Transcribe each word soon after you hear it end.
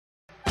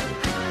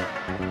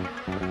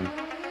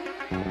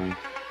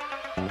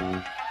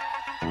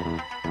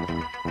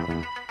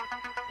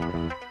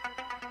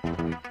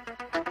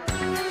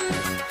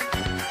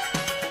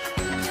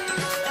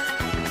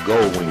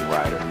Goldwing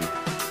Rider,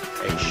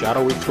 a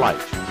shadowy flight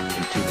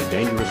into the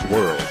dangerous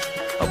world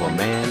of a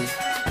man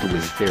who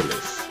is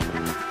fearless,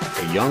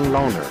 a young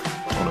loner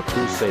on a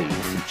crusade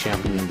to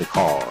champion the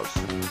cause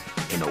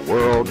in a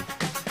world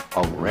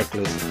of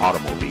reckless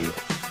automobiles.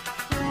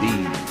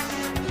 These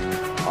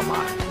are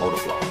my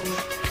motovlogs.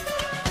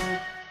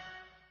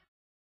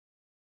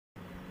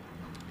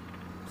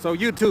 So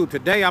YouTube,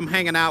 today I'm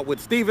hanging out with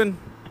Steven,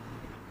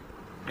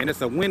 and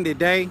it's a windy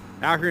day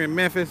out here in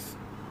Memphis.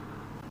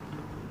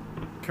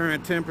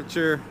 Current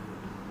temperature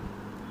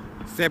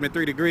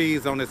 73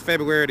 degrees on this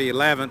February the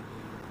 11th,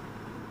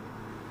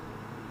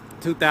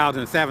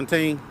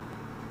 2017.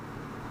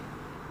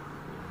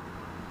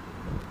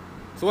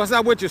 So what's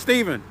up with you,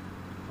 Steven?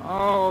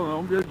 Oh,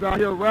 I'm just out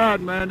here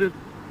riding, man.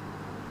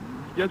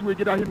 Guess we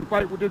get out here and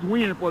fight with this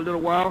wind for a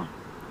little while.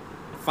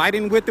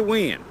 Fighting with the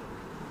wind.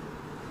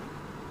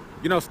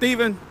 You know,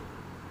 Steven,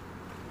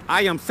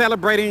 I am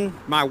celebrating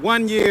my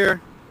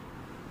 1-year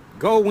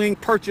Goldwing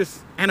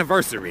purchase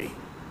anniversary.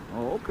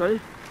 Oh, okay.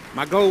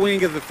 My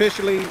Goldwing is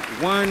officially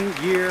 1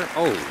 year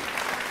old.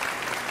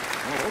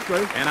 Oh,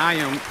 okay. And I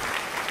am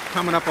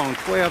coming up on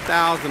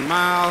 12,000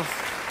 miles.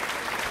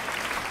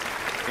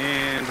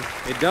 And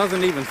it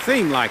doesn't even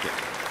seem like it.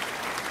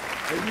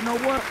 Hey, you know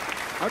what?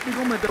 I think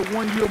I'm at that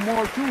 1 year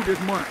mark too this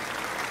month.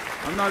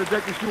 I'm not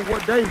exactly sure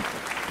what day.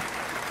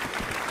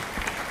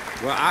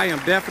 Well, I am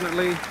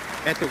definitely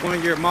at the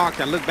 1 year mark.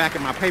 I look back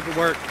at my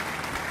paperwork.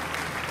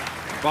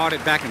 Bought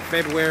it back in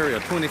February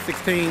of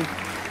 2016.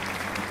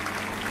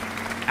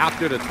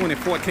 After the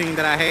 2014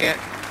 that I had.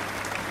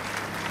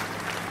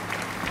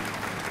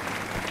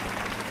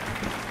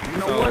 You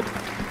know what?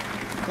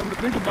 Come to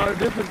think about it,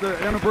 this is the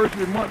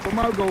anniversary month for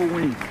my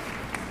Goldwing.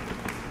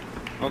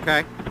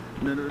 Okay.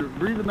 And the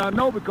reason I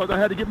know because I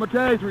had to get my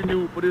tags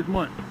renewed for this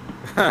month.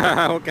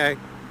 Okay.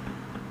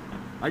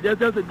 I guess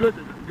that's a good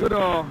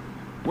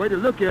way to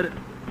look at it.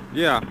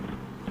 Yeah.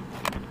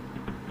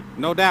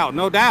 No doubt,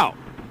 no doubt.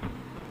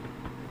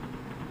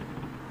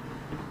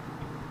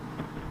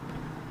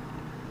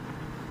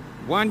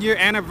 One-year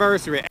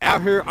anniversary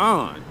out here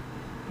on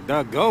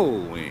the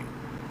Goldwing.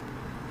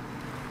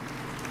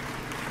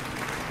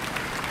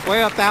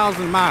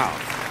 12,000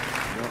 miles.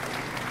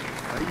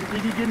 You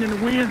think you getting in the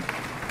wind?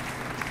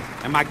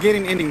 Am I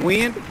getting any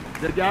wind?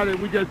 The guy that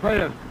we just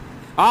passed.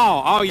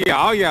 Oh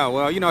yeah.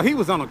 Well, you know, he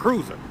was on a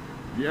cruiser.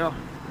 Yeah.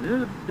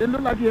 It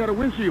looked like he had a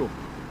windshield.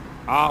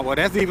 Oh, well,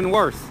 that's even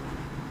worse.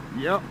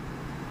 Yep.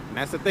 And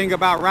that's the thing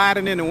about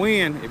riding in the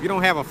wind. If you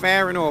don't have a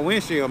fairing or a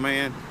windshield,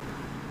 man,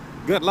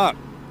 good luck.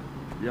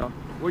 Yeah.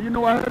 Well, you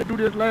know, I had to do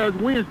this last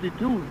Wednesday,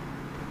 too.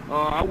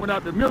 I went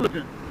out to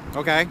Militant.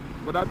 Okay.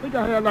 But I think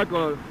I had like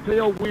a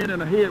tailwind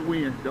and a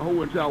headwind the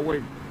whole entire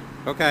way.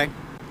 Okay.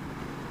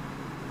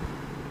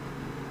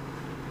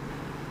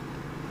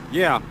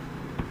 Yeah.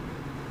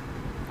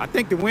 I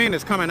think the wind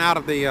is coming out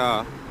of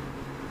the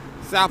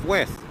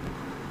southwest.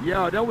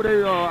 Yeah, that was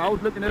I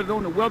was looking at it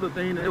on the weather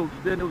thing. It was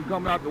saying it was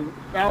coming out the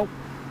south.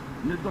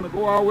 And it's going to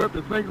go all the way up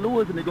to St.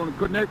 Louis, and they're going to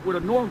connect with a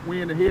north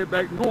wind and head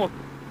back north.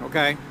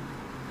 Okay.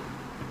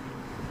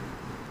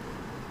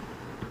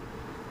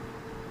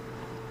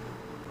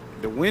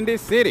 The Windy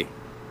City.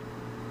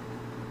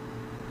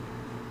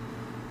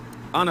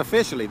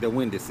 Unofficially, the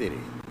Windy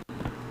City.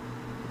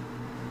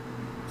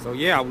 So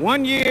yeah,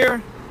 1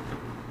 year,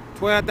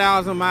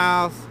 12,000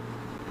 miles.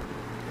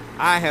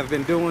 I have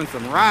been doing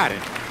some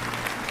riding.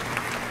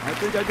 I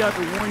think I got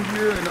the 1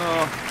 year and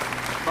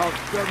about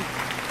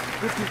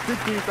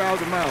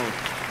 16,000 miles.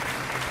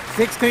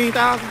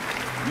 16,000?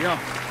 Yeah.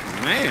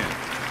 Man,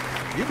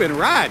 you've been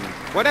riding.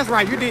 Well, that's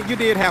right. You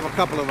did have a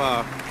couple of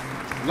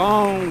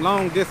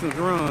long distance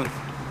runs.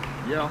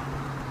 Yeah.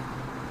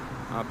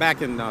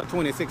 Back in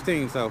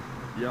 2016. So.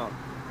 Yeah.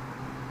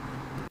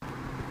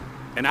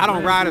 And I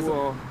don't ride as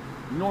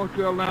North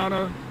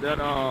Carolina, that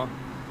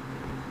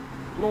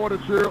Florida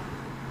trip,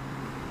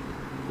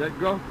 that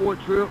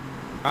Gulfport trip.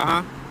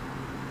 Uh-huh.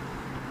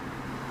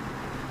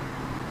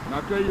 And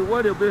I tell you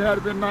what, if it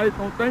had been nice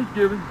on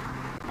Thanksgiving,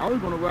 I was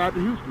going to ride to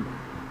Houston.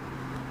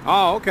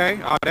 Oh, okay.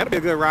 Oh, that'll be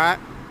a good ride.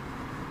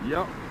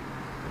 Yep.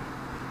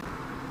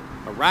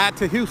 A ride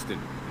to Houston.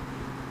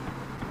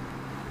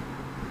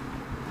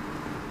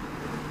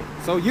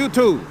 So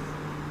YouTube,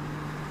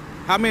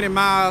 how many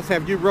miles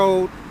have you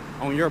rode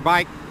on your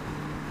bike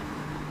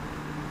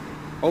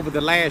over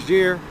the last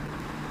year?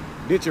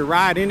 Did you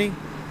ride any?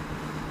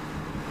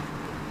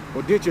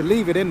 Or did you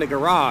leave it in the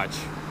garage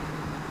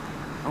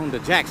on the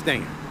jack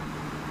stand?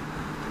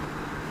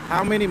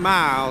 How many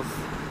miles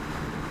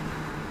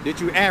did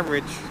you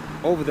average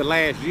over the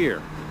last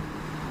year?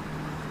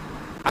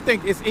 I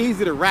think it's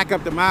easy to rack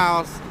up the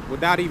miles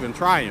without even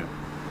trying.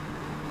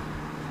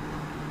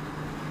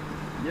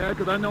 Yeah,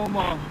 because I know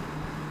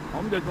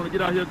I'm just going to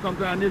get out here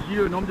sometime this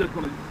year, and I'm just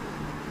going to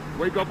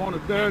wake up on a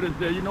Saturday and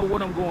say, you know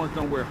what, I'm going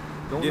somewhere.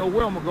 Don't know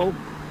where I'm going to go.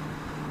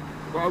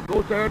 But I'll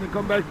go Saturday and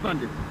come back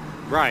Sunday.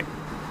 Right.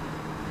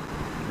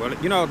 Well,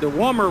 you know, the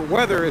warmer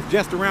weather is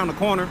just around the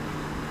corner.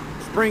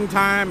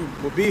 Springtime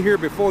will be here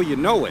before you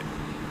know it.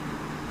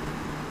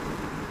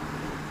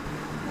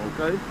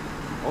 Okay.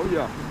 Oh,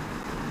 yeah.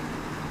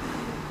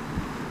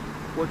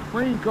 Well,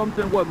 spring comes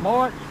in, what,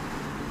 March?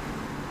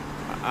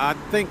 I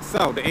think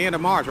so. The end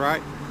of March,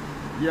 right?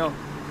 Yeah.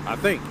 I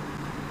think.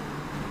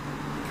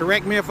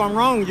 Correct me if I'm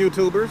wrong,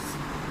 YouTubers.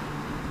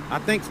 I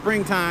think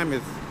springtime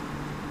is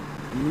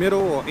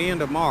middle or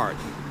end of March.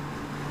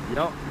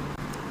 Yep.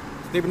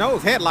 Stephen,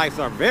 those headlights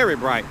are very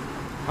bright.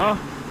 Huh?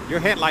 Your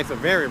headlights are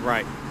very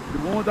bright. The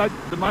ones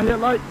my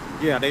headlight?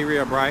 Yeah, they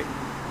real bright.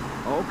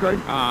 Okay.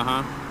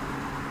 Uh-huh.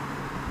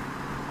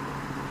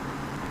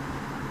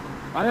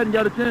 I hadn't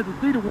got a chance to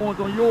see the ones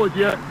on yours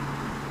yet.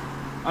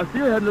 I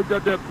still hadn't looked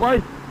at that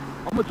price.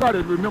 I'm gonna try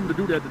to remember to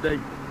do that today.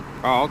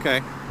 Oh,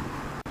 okay.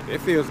 It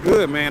feels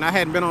good, man. I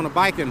hadn't been on a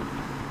bike in,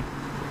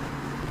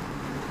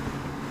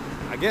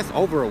 I guess,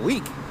 over a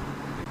week.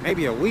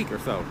 Maybe a week or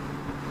so.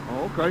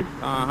 Oh, okay.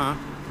 Uh-huh.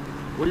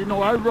 Well, you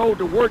know, I rode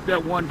to work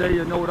that one day,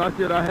 and what I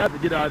said I had to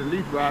get out at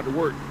least ride to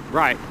work.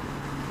 Right.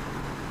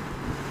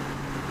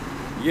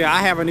 Yeah,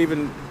 I haven't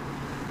even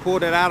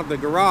pulled it out of the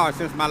garage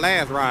since my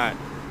last ride.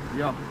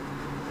 Yeah.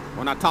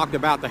 When I talked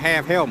about the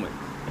half helmet.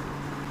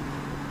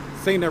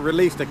 Cena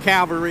released a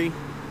Cavalry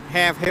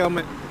half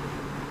helmet.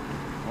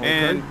 Okay.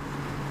 And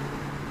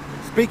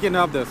speaking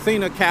of the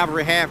Cena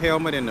Cavalry half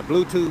helmet and the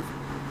Bluetooth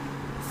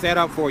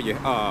setup for your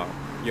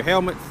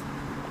helmets.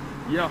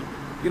 Yeah.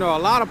 You know, a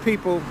lot of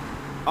people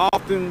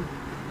often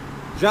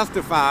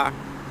justify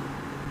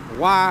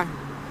why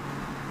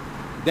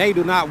they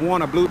do not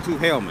want a Bluetooth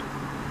helmet.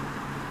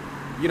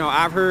 You know,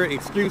 I've heard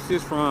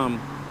excuses from,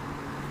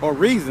 or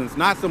reasons,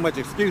 not so much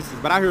excuses,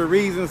 but I heard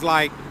reasons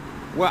like,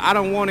 well, I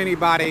don't want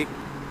anybody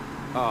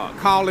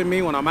calling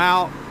me when I'm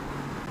out.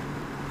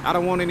 I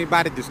don't want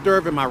anybody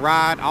disturbing my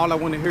ride. All I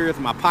want to hear is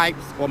my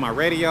pipes or my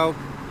radio.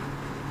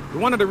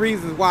 One of the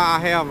reasons why I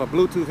have a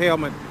Bluetooth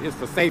helmet is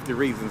for safety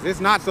reasons. It's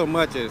not so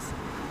much as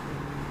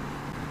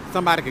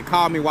somebody could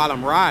call me while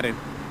I'm riding,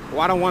 or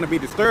I don't want to be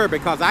disturbed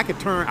because I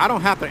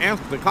don't have to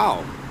answer the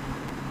call.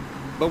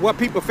 But what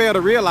people fail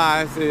to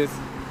realize is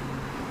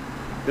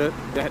the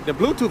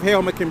Bluetooth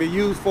helmet can be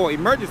used for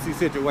emergency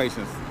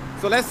situations.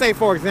 So let's say,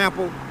 for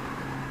example,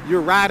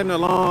 you're riding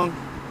along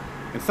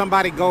and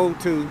somebody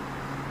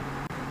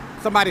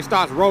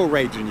starts road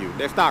raging you.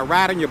 They start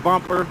riding your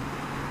bumper.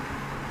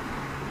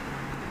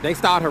 They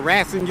start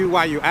harassing you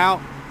while you're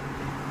out.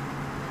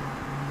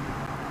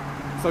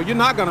 So you're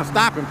not gonna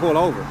stop and pull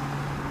over.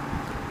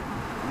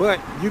 But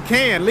you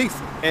can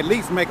at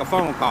least make a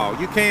phone call.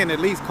 You can at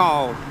least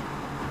call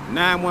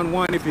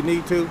 911 if you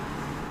need to.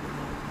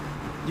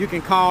 You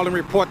can call and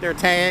report their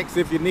tags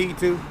if you need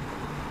to.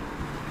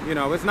 You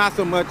know, it's not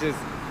so much as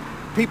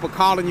people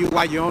calling you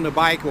while you're on the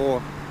bike or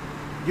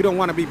you don't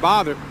want to be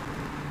bothered.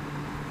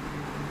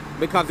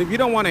 Because if you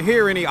don't want to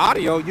hear any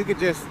audio, you could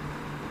just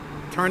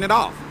turn it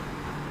off.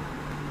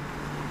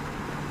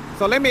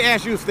 So let me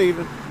ask you,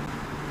 Stephen,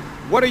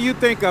 what do you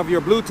think of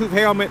your Bluetooth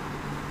helmet?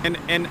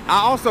 And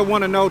I also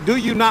want to know, do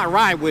you not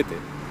ride with it?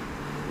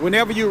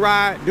 Whenever you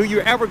ride, do you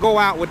ever go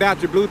out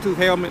without your Bluetooth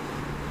helmet?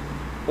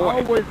 Or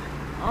I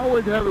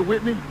always have it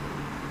with me,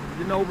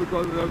 you know,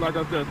 because like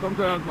I said,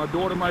 sometimes my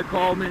daughter might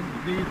call me,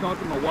 need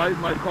something, my wife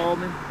might call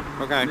me.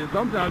 Okay. And then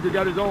sometimes it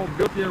got its own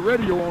built-in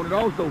radio on it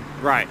also.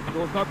 Right.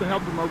 So if something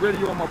happens to my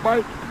radio on my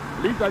bike,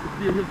 at least I can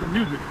still hear some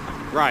music.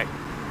 Right.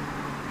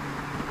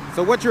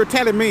 So what you're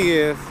telling me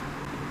is,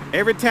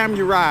 every time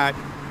you ride,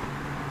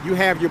 you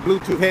have your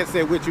Bluetooth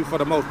headset with you for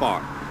the most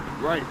part.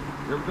 Right.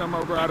 Every time I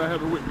ride, I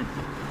have it with me.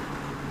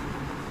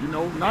 You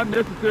know, not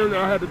necessarily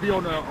I had to be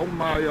on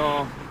my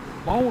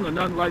phone or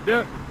nothing like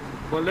that.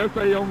 But let's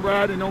say I'm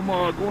riding, I'm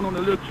going on a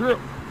little trip,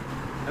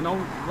 and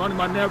I'm running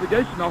my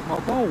navigation off my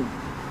phone.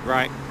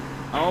 Right.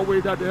 I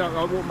always have to have,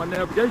 I want my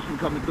navigation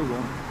coming through on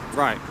it.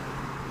 Right.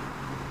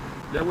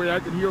 That way I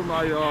can hear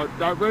my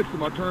direction,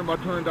 my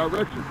turn-by-turn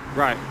direction.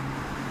 Right.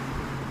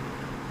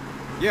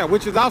 Yeah,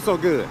 which is also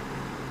good.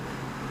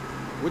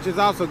 Which is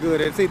also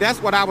good. And see,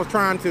 that's what I was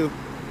trying to,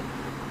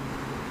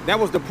 that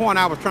was the point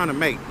I was trying to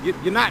make.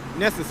 You're not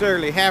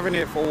necessarily having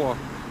it for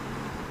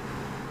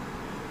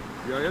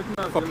it's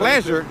not for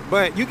pleasure,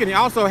 but you can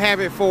also have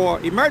it for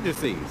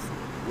emergencies.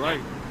 Right.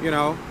 You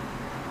know,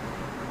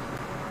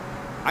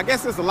 I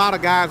guess there's a lot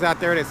of guys out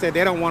there that said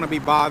they don't want to be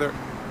bothered.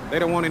 They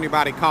don't want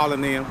anybody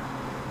calling them.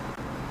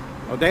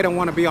 Or they don't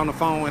want to be on the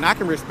phone. And I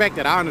can respect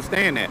it. I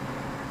understand that.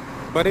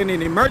 But in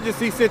an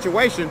emergency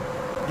situation,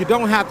 you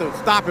don't have to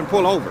stop and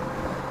pull over.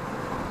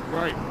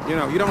 Right. You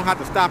know, you don't have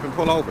to stop and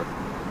pull over.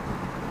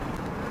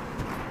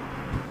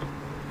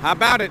 How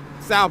about it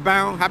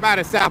southbound? How about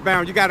it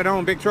southbound? You got it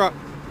on, big truck?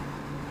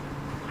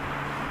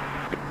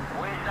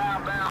 We're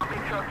southbound, big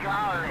truck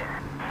hollering.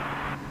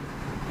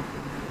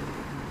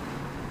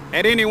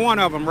 At any one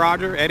of them,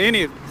 Roger. At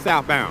any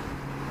southbound.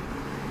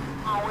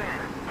 On with it.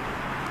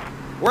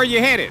 Where you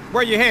headed?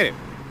 Where you headed?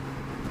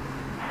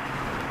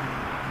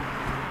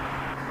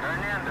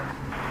 Hernando.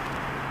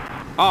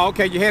 Oh,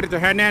 okay, you headed to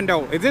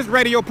Hernando. Is this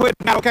radio putting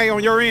out okay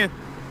on your end?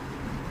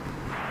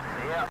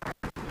 Yep.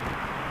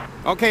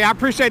 Okay, I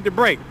appreciate the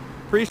break.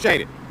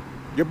 Appreciate it.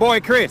 Your boy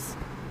Chris,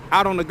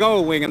 out on the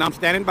Goldwing, and I'm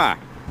standing by.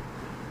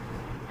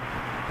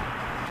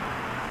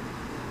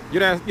 You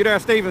there,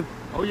 Stephen?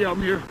 Oh, yeah,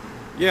 I'm here.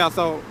 Yeah,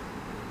 so,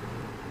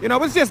 you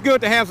know, it's just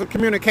good to have some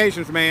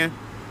communications, man.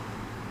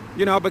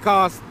 You know,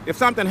 because if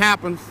something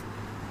happens,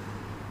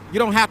 you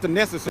don't have to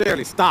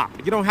necessarily stop.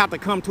 You don't have to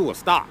come to a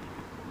stop.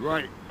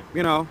 Right.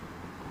 You know,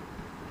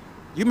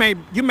 you may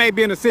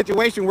be in a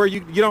situation where you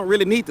don't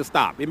really need to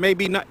stop. It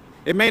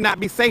may not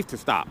be safe to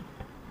stop.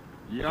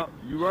 Yeah,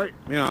 you're right.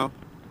 You know,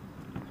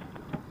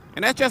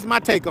 and that's just my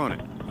take on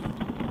it.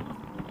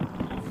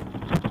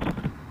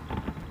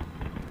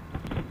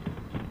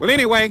 Well,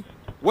 anyway,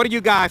 what do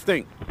you guys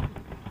think?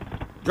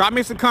 Drop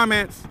me some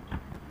comments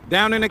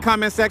down in the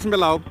comment section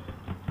below,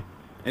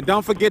 and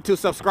don't forget to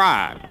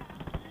subscribe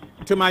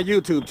to my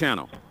YouTube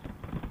channel.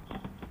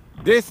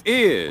 This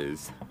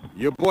is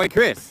your boy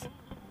Chris,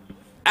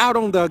 out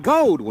on the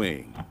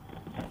Goldwing,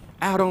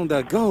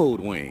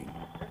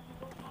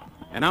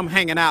 and I'm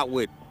hanging out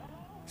with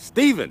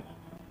Stephen,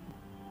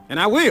 and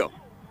I will,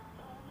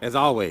 as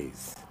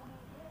always,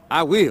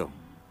 I will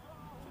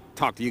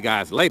talk to you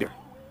guys later.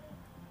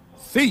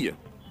 See you.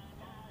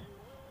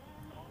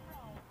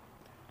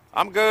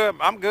 I'm good,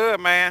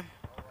 man.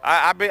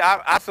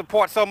 I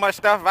support so much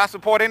stuff. If I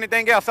support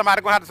anything else,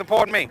 somebody gonna have to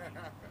support me.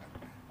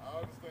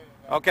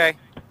 Okay.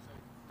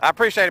 I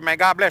appreciate it, man.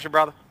 God bless you,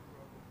 brother.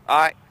 All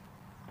right.